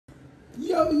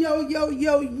Yo,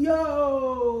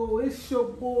 it's your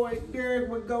boy Derek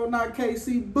with Go Not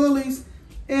KC Bullies,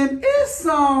 and it's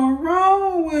something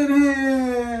wrong with him.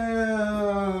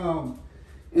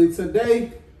 And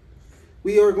today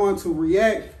we are going to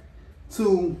react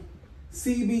to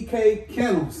CBK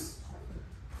Kennels.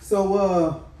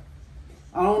 So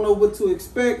I don't know what to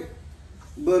expect,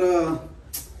 but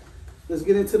let's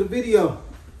get into the video.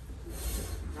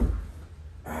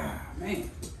 Man.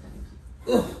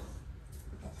 Ugh.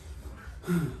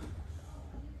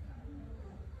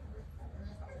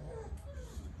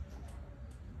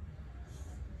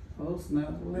 Oh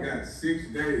snap! We got 6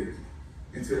 days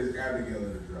until this Abigail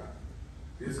to drop.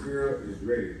 This girl is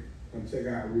ready. Come check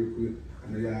out real quick. I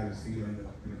know y'all haven't seen her in a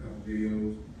couple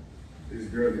videos. This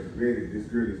girl is ready. This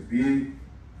girl is big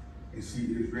and she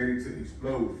is ready to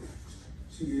explode.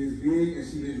 She is big and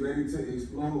she is ready to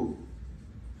explode.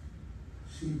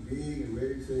 She big and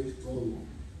ready to explode.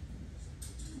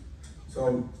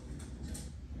 So,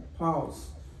 pause.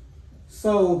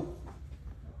 So,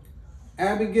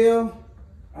 Abigail,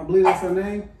 I believe that's her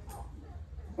name.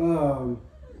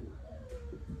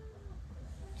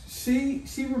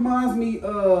 She reminds me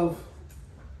of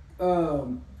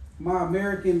my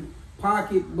American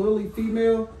pocket bully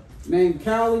female named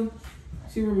Callie.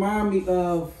 She reminds me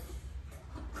of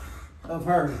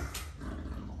her.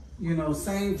 You know,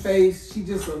 same face. She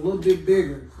just a little bit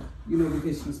bigger. You know,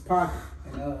 because she's pocket.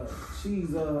 And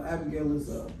she's Abigail is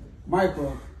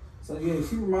micro. So yeah,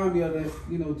 she reminds me of that,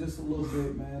 you know, just a little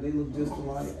bit, man. They look just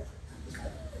alike.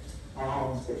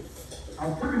 I'm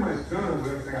pretty much done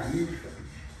with everything I need.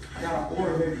 I gotta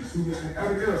order maybe 2 minutes.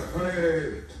 Abigail,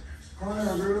 come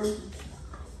on, girl.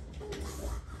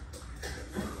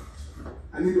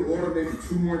 I need to order maybe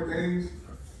 2 more things.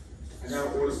 I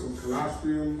gotta order some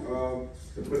colostrum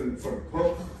to put in for the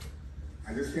pup.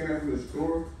 I just came out from the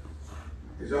store.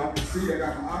 As y'all can see, I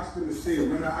got my oxygen machine.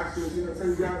 Remember the oxygen machine I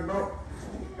told you guys about?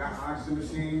 Got my oxygen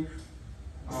machine.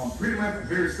 Pretty much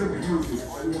very simple to use it.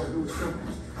 All you want to do is simple.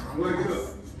 Plug it up.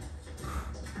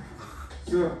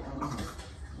 So,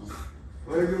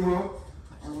 plug them up.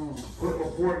 Put my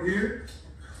port here.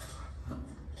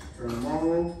 Turn them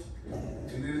on.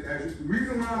 And then the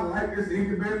reason why I like this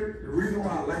incubator,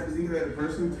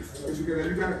 person, is because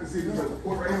you guys can see there's a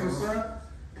port right on the side.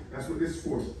 That's what this is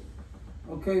for.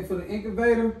 Okay, for the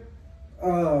incubator,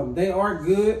 they are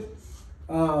good.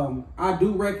 I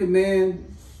do recommend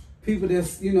people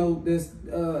that's, you know, that's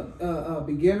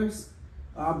beginners.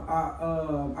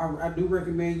 I do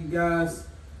recommend you guys,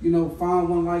 you know, find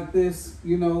one like this.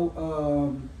 You know,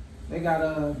 they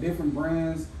got different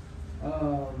brands,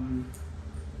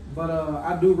 but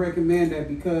I do recommend that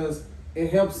because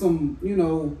it helps them, you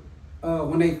know,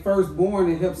 when they first born,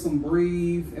 it helps them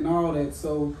breathe and all that.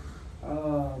 So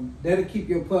that'll keep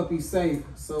your puppy safe.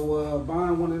 So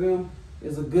buying one of them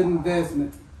is a good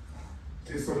investment.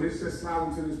 And so this just slide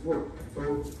into this port.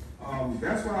 So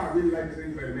that's why I really like this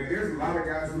incubator, man. There's a lot of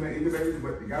guys who make incubators,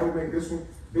 but the guy who made this one,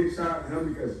 big shout out to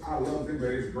him because I love it, but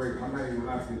it's great. I'm not even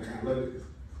gonna lie to you, like, I love it.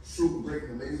 It's super great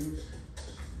and amazing.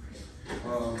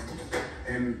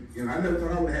 And you know, I never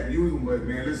thought I would have to use them, but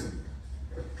man, listen,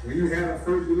 when you had a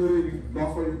first little, you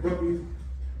lost all your puppies,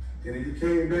 and then you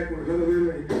came back with another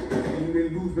little, and you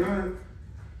didn't lose none,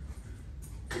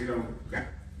 you know.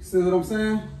 You see what I'm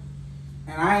saying?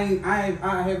 And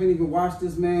I haven't even watched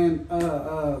this man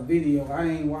video. I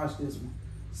ain't watched this one.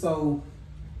 So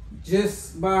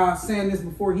just by saying this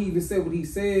before he even said what he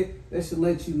said, that should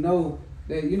let you know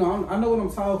that, you know, I know what I'm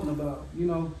talking about. You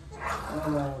know,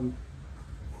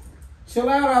 chill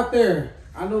out there.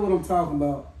 I know what I'm talking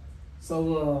about.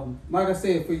 So like I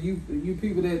said, for you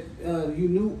people that you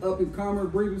new up and comer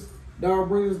breeders, dog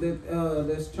breeders that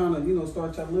that's trying to, you know,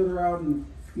 start your litter out and,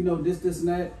 you know, this and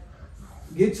that.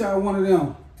 Get y'all one of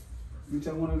them. Get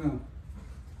y'all one of them.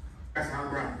 That's how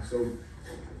I'm rocking. So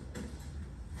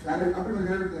I pretty much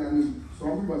everything I need.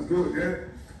 So I'm pretty much good with that.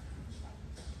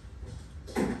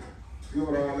 Good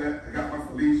with all that. I got my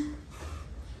Felice.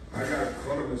 I got a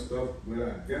color and stuff, but I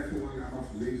definitely got my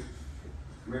Felice.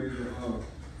 Ready to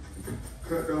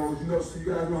cut those. You know, so you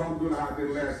guys know how I'm doing how I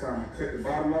did last time. I cut the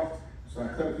bottom off. So I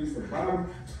cut a piece from the bottom.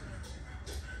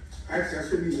 Actually, I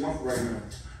should need one for right now.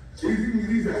 These, you can get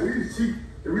these at really cheap.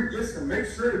 Listen, make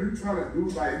sure if you're trying to do,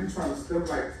 like, if you're trying to still,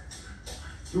 like,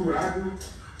 do what I do,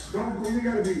 don't go, you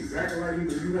gotta be exactly like me,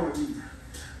 but you want to be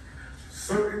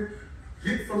certain.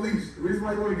 Get Felice. The reason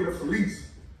why you want to get a Felice,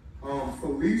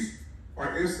 Felice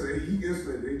are insulated, heat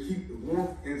insulated, they keep the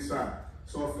warmth inside.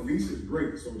 So a Felice is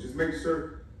great. So just make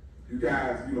sure you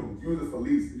guys, you know, use a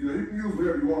Felice. You know, you can use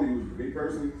whatever you want to use. Me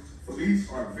personally, Felice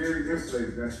are very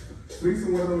insulated. Felice is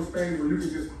one of those things where you can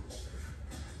just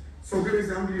So good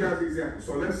example, I'm gonna give you guys an example.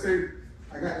 So let's say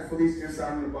I got the fleece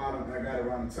inside on the bottom and I got it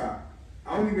around the top.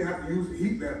 I don't even have to use the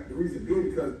heat lamp. The reason being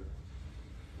because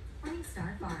 20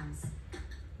 Star Farms.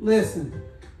 Listen,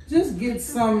 just get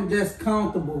something that's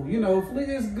comfortable. You know, fleece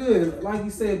is good, like you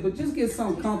said, but just get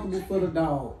something comfortable for the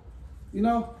dog. You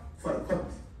know? for the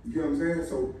puppies. You get what I'm saying?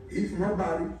 So heat from her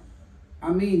body.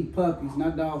 I mean puppies,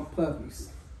 not dog, puppies.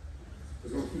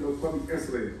 It's gonna keep those puppies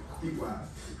insulated, heat-wise.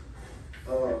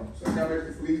 So I got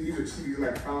ready for these. These are cheap,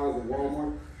 like $5 at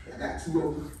Walmart. I got 2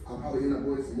 of them. I'll probably end up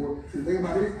buying some more. See, the thing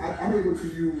about it, I'm able to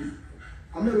use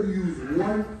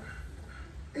one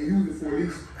and use it for at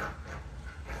least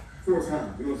 4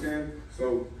 times. You know what I'm saying?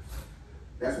 So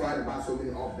that's why I had to buy so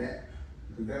many off that.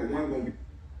 Because that one gonna be.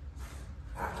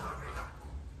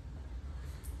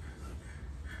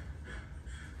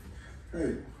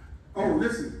 Hey, oh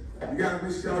listen, you gotta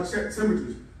make sure y'all check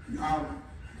temperatures.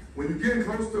 When you're getting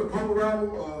close to a pup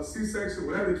arrival, C-section,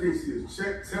 whatever the case is,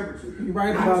 check temperature. You're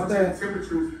right about that.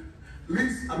 Temperatures, at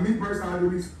least, me personally, I do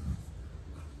at least.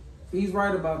 He's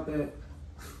right about that.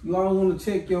 You always want to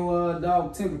check your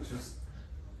dog temperatures.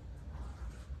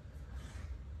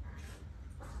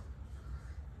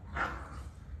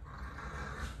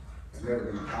 It's never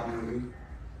been a problem with me.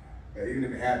 Even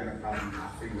if it had been a problem,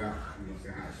 I figured out, you know what I'm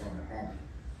saying, how to solve that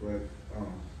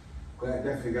problem. But I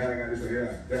definitely got this right here.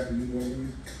 I definitely use one of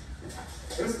these.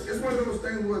 It's one of those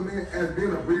things where, man, as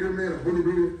being a breeder, man, a bully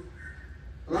breeder,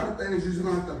 a lot of things you're just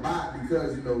gonna have to buy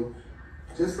because, you know,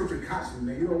 just for precaution,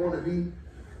 man. You don't want to be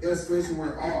in a situation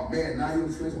where, oh man, now you're in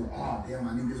a situation where, oh damn,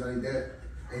 I need this, I need that,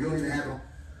 and you don't even have them.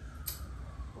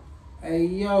 Hey,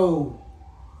 yo,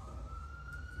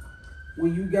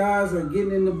 when you guys are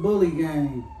getting in the bully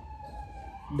game,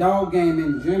 dog game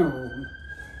in general,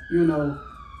 you know,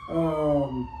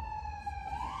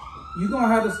 you're gonna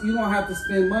have to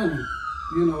spend money.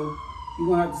 You know, you're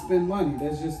gonna have to spend money.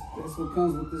 That's what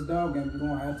comes with this dog game. You're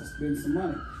gonna have to spend some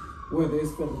money, whether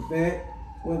it's for the vet,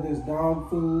 whether it's dog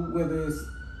food, whether it's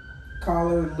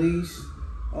collar and leash,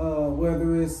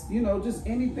 whether it's, you know, just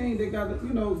anything they got to,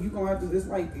 you know, you're gonna have to. It's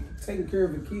like taking care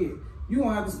of a kid. You're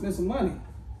gonna have to spend some money,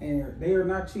 and they are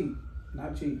not cheap.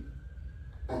 Not cheap.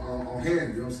 On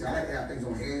hand, you know what I'm saying? I like to have things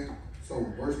on hand. So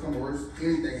worst come to worst,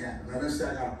 anything happens. Now let's say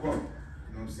I got a pup, you know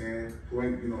what I'm saying? Who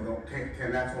ain't, you know,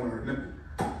 can't latch on her nipple.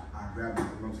 I grab it, you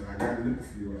know what I'm saying? I grab the nipple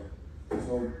for you.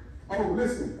 So, oh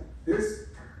listen,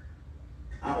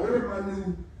 I ordered my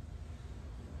new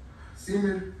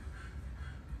semen.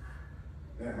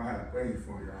 Damn, I had to wait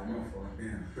for y'all. My fault,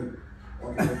 damn.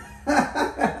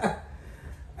 Okay.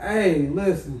 Hey,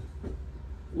 listen,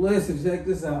 check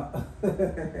this out.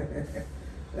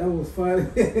 That was funny.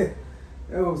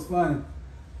 That was funny.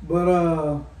 But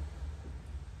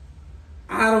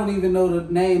I don't even know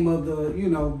the name of the, you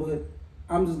know, but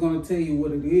I'm just gonna tell you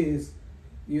what it is,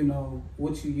 you know,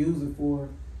 what you use it for.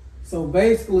 So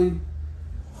basically,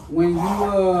 when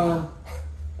you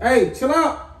hey, chill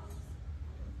out.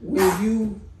 When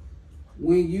you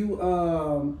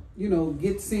you know,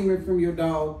 get semen from your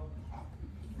dog,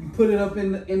 you put it up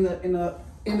in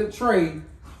the tray,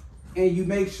 and you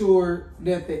make sure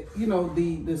that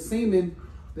the semen,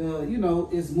 you know,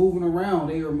 is moving around.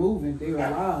 They are moving. They are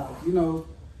alive. You know,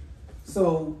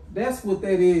 so that's what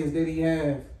that is that he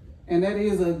has, and that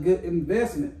is a good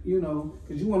investment. You know,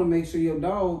 because you want to make sure your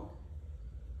dog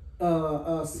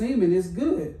semen is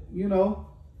good. You know,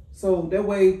 so that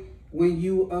way when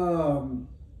you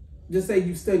just say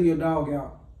you study your dog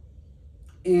out,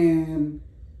 and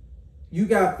you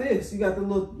got this. You got the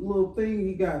little thing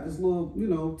he got. This little, you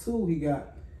know, tool he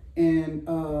got. And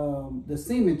the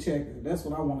semen checker. That's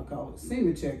what I want to call it.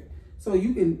 Semen checker. So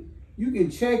you can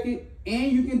check it,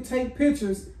 and you can take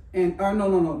pictures and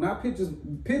no, not pictures.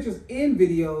 Pictures and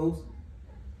videos.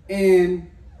 And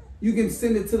you can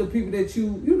send it to the people that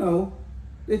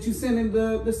you sending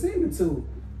the semen to.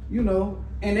 You know,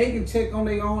 and they can check on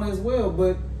their own as well.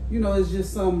 But, you know, it's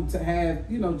just something to have,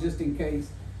 you know, just in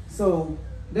case. So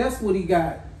that's what he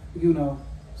got, you know.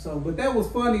 So, but that was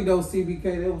funny though,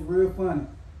 CBK. That was real funny.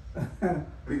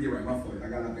 Let me get right, my fault. I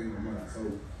got nothing in my mind. So,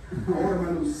 I ordered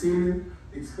my new semen.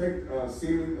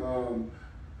 Semen,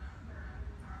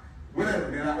 whatever,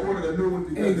 man. I ordered a new one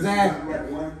because exactly. This is not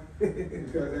the right one.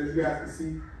 Because as you guys can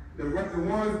see, the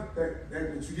ones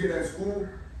that you get at school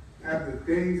have the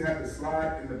things, have the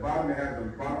slide in the bottom. They have the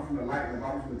bottom from the light and the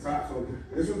bottom from the top. So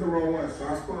this was the wrong one. So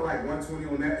I spent like 120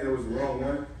 on that, and it was the wrong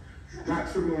one.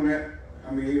 Not tripping on that.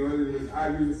 I mean, you know, I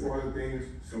use it for other things,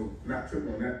 so not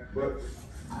tripping on that. But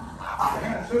I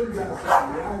had to show you guys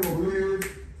something. Y'all don't know who it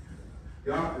is.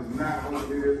 Y'all is not know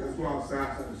who it is. That's why I'm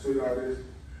outside to show y'all this.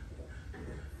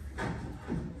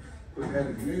 Put that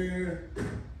in there.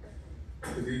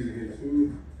 Put these in here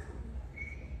too.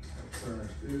 Trash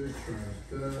this, trash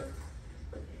that.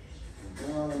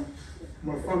 I'm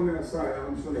gonna follow me outside.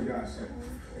 I'm gonna show you guys something.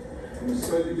 I'm gonna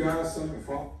show you guys something.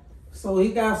 So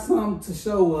he got something to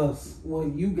show us. Well,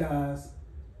 you guys,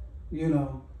 you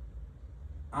know,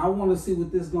 I want to see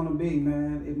what this gonna be,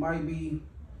 man. It might be,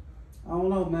 I don't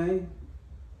know, man.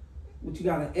 What you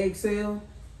got, an XL?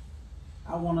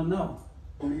 I want to know.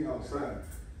 On me outside.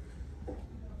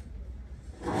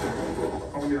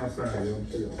 On me outside, yo.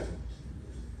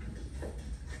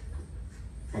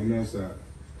 On me outside.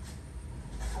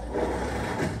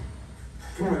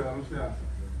 Come on, y'all. Let's outside.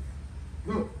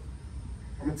 Look,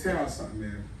 I'm gonna tell y'all something,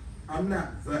 man. I'm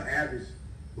not the average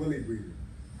bully breeder.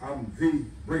 I'm the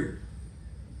breeder.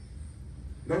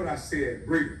 Note I said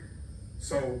breeder.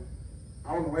 So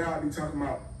I don't know why y'all be talking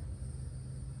about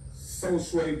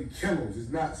social kennels.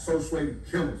 It's not social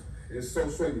kennels. It's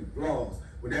social blogs.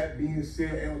 With that being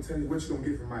said, I'm gonna tell you what you're gonna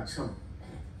get from my channel.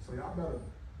 So y'all better.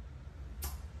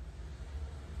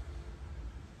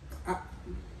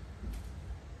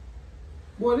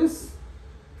 Boy,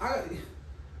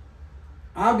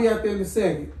 I'll be out there in a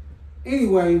second.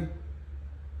 Anyway,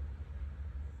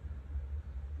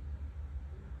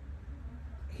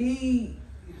 this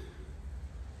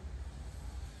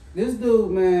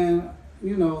dude, man,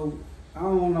 you know, I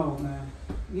don't know, man.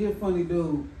 He a funny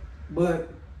dude, but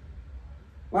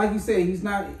like you said, he's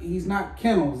not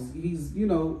kennels. He's, you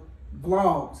know,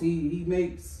 vlogs. He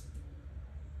makes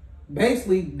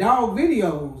basically dog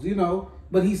videos, you know,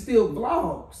 but he still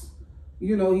vlogs.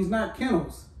 You know, he's not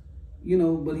kennels, you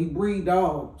know, but he breed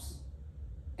dogs.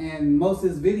 And most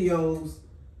of his videos,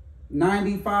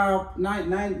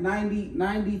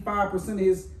 95% of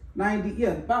his,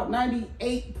 about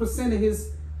 98% of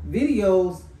his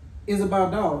videos is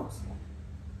about dogs.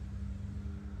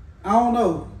 I don't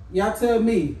know. Y'all tell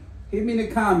me. Hit me in the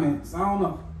comments. I don't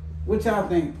know. What y'all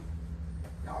think?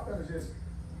 Y'all better,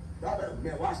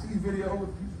 man, watch these videos.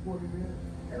 You support me, man.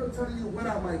 And I'm telling you what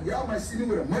I might, y'all might see me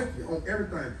with a monkey on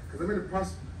everything. Because I'm in the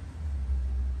process.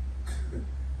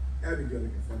 Abigail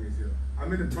looking funny as hell.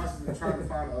 I'm in the process of trying to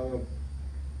find,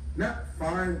 not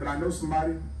find, but I know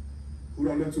somebody who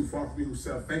don't live too far from me who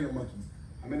sell finger monkeys.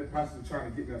 I'm in the process of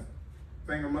trying to get that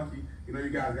finger monkey. You know, you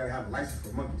guys got to have a license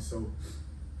for monkeys. So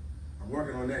I'm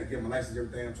working on that, getting my license and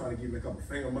everything. I'm trying to give me a couple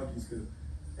finger monkeys.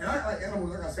 And I like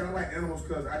animals, like I said, I like animals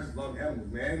because I just love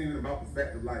animals, man. It ain't even about the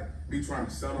fact of like me trying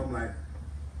to sell them. Like,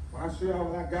 when I show y'all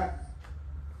what I got.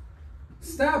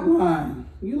 Stop lying.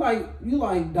 You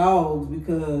like dogs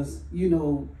because, you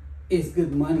know, it's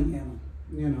good money in them,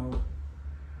 you know.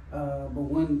 But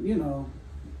when, you know,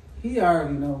 he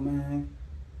already know, man.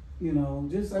 You know,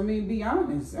 just, I mean, be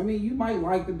honest. I mean, you might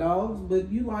like the dogs,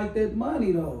 but you like that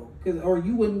money, though. Or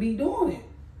you wouldn't be doing it.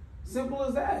 Simple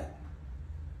as that.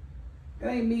 It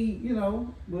ain't me, you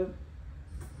know, but.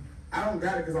 I don't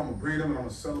got it because I'm going to breed them and I'm going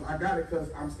to sell them. I got it because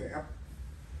I'm still.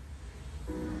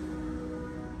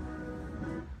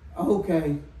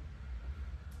 Okay.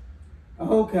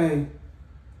 Okay.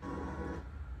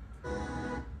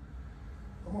 Come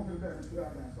on to the back and put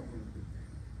out now something.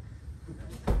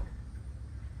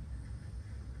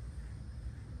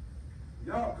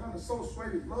 Y'all kind of so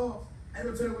sweaty love. I ain't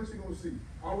gonna tell you what you're gonna see.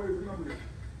 Always remember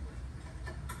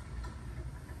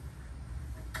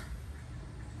that.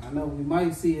 I know we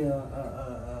might see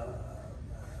a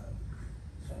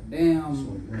damn,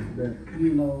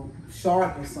 you know,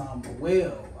 shark or something, a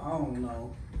whale. I don't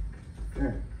know.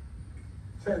 Yeah.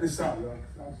 Check this out, y'all.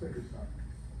 Check this out.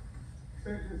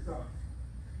 Check this out.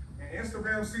 And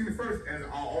Instagram seen it first, and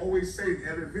I always say in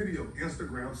every video,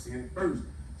 Instagram seen it first.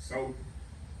 So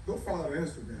go follow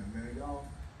Instagram, man, y'all.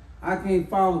 I can't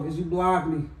follow because you blocked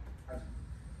me.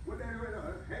 What the hell right now?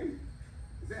 That's hay?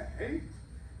 Is that hay?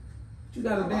 You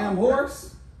got a damn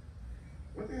horse?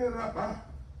 What the hell did I buy?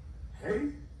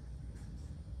 Hay?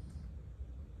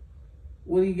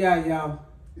 What do you got, y'all?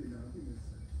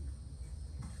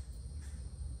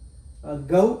 A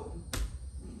goat?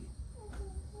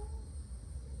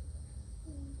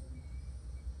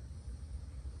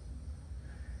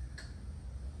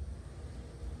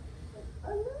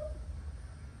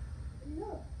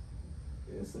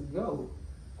 It's a goat.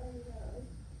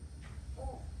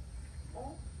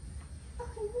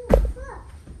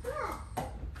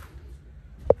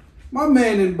 My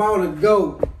man done bought a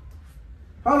goat.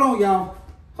 Hold on, y'all.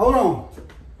 Hold on.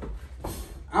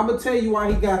 I'm going to tell you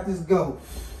why he got this goat.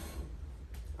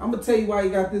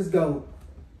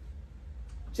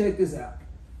 Check this out.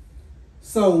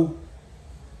 So,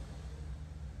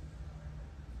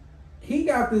 he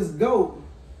got this goat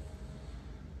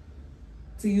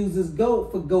to use this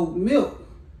goat for goat milk,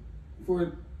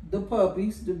 for the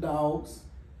puppies, the dogs,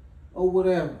 or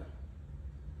whatever.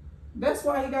 That's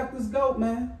why he got this goat,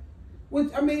 man.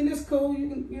 Which, I mean, it's cool.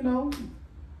 You know,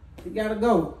 you got a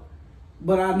goat.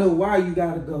 But I know why you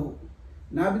got a goat.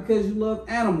 Not because you love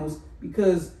animals,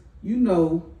 because you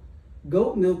know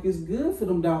goat milk is good for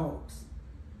them dogs.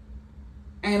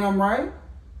 Ain't I'm right?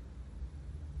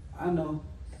 I know.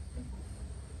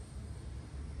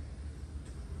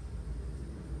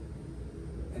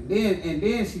 And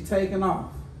then she taking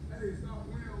off. Hey, stop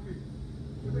playing on me.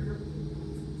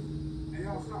 Hey,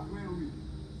 y'all, stop playing on me.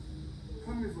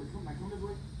 Come this way. Come this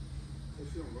way. Oh,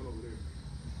 shit, I'm run over there.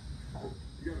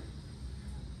 You got it.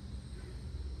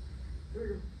 There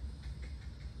you go.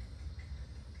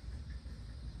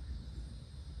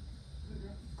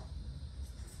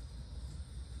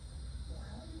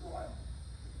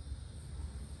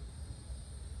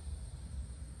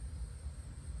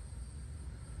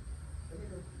 There you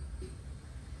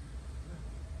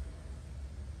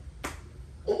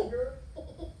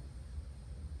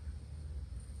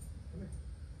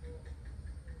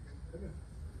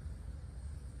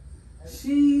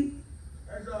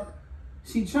go.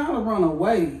 She trying to run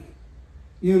away,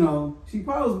 you know. She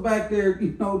probably was back there,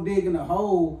 you know, digging a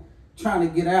hole, trying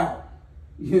to get out,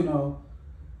 you know.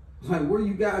 Like, where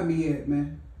you got me at,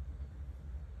 man?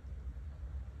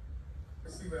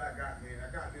 Let's see what I got, man.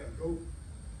 I got me a goat.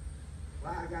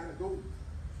 Why I got a goat?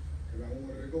 Because I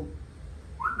wanted a goat.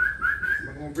 Am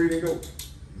I going to breed a goat?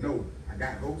 No. I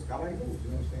got goats. I like goats.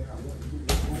 You know what I'm saying? I want to do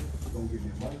this goat. It's going to give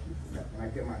me a monkey. When I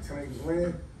get my 10 acres of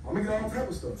land, I'm going to get all type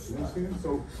of stuff. You know what I'm saying?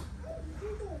 So,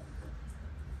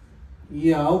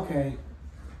 yeah, okay.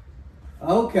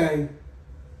 Okay.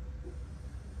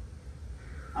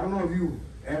 I don't know if you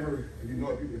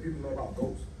people know about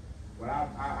goats, but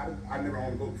I never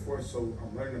owned a goat before, so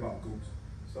I'm learning about goats.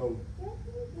 So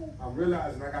I'm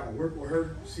realizing I gotta work with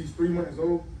her. She's 3 months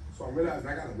old, so I'm realizing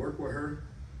I gotta work with her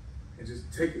and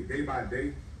just take it day by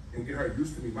day and get her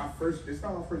used to me. It's not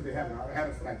my first day having her. I've had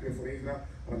her for like 3 or 4 days now,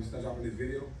 but I'm just not dropping this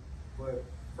video. But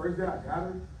first day I got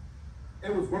her,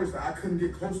 it was worse. I couldn't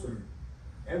get close to her.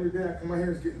 Every day I come out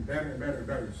here, it's getting better and better and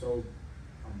better. So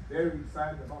I'm very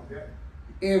excited about that.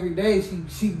 Every day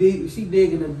she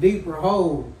digging a deeper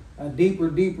hole, a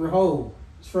deeper hole.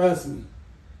 Trust me.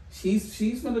 She's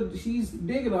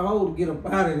digging a hole to get up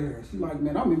out of there. She's like,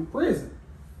 man, I'm in prison.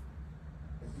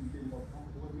 She's getting more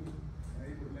comfortable with me and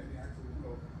able to let me actually,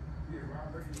 be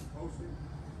around her, get closer.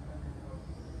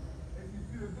 And she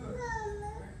feels good.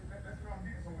 That's what I'm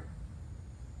getting somewhere.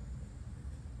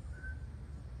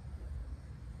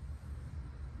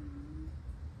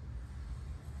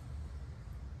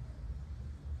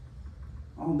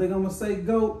 Only thing I'm gonna say,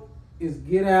 goat, is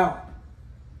get out.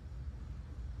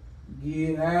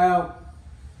 Get out.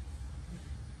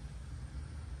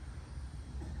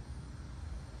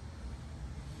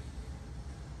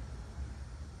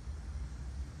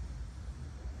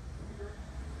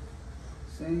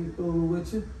 Same cool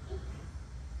with you.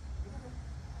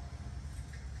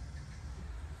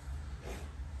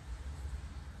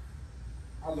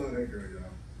 I love that girl, y'all.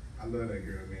 I love that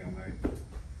girl, man. Like,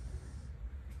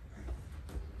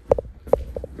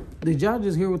 did y'all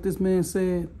just hear what this man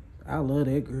said? I love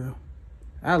that girl.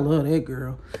 I love that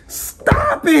girl.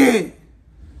 Stop it!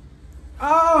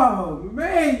 Oh,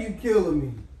 man, you killing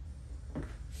me.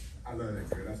 I love that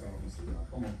girl. That's all I'm gonna say, y'all.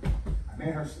 Come on. I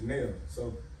named her Chanel,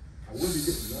 so I would be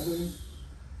getting another one.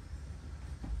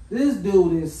 This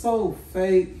dude is so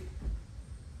fake.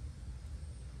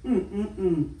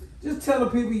 Just tell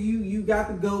the people you got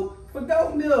the goat for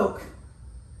goat milk.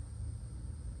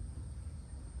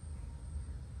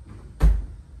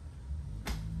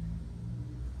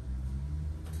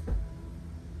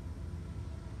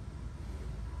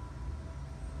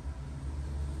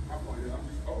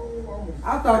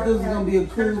 I thought this was gonna be a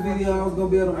cool video. I was gonna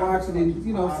be able to watch it and,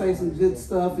 you know, say some good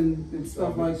stuff and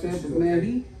stuff like that. But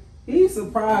man, he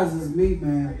surprises me,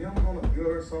 man. I'm gonna build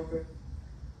her something.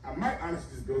 I might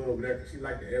honestly just build it over there because she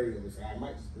like the area over, so I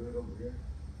might just build it over there.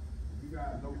 You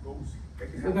guys know ghosts.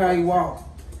 Look how he walk.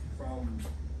 From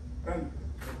Thunder.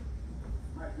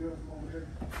 Might build them over there.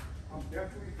 I'm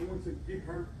definitely going to get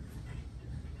her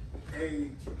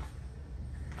a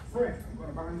friend. I'm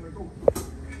gonna buy her a goat.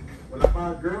 When I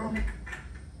buy a girl,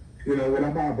 when I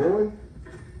buy a boy,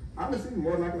 honestly,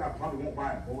 more likely I probably won't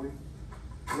buy a boy.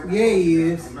 Yeah, he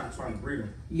is. I'm not trying to breed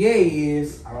him. Yeah, he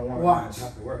is. I don't want Watch. to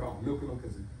have to worry about milking them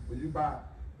because when you buy.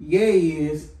 Yeah, he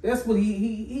is. That's what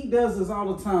he does this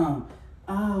all the time.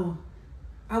 Oh,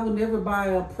 I would never buy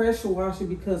a pressure washer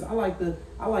because I like to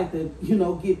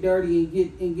get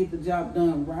dirty and get the job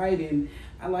done right, and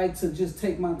I like to just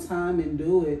take my time and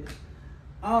do it.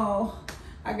 Oh,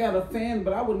 I got a fan,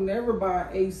 but I would never buy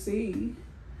AC.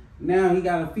 Now he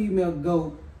got a female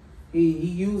goat. He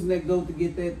using that goat to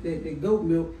get that goat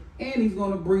milk, and he's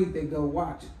gonna breed that goat.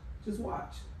 Watch, just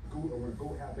watch. Goat, or when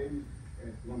goat have babies,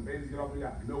 and when babies get off, they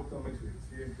got milk to make sure they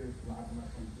skin this, a lot of them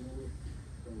come through it.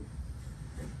 So,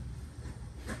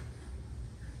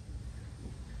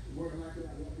 working like that, I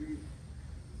won't be.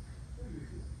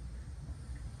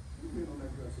 On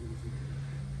that dressing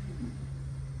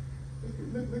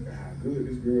look at how good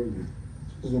this girl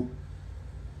is.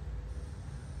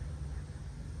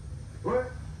 What?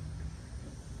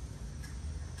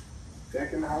 Back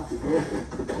in the house again.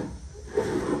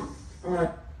 All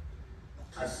right.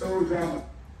 I sold y'all.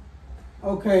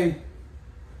 Okay,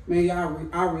 man,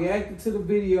 I reacted to the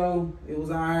video. It was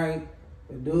alright.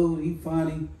 The dude, he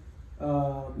funny.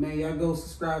 Man, y'all go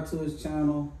subscribe to his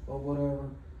channel or whatever.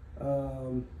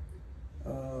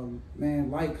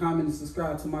 Man, like, comment, and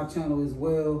subscribe to my channel as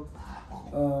well.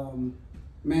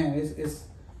 Man, it's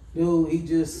dude,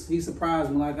 he surprised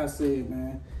me, like I said,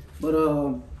 man. But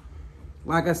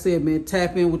like I said, man,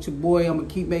 tap in with your boy. I'm gonna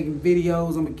keep making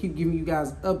videos. I'm gonna keep giving you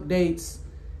guys updates,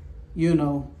 you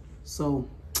know. So,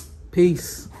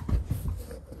 peace.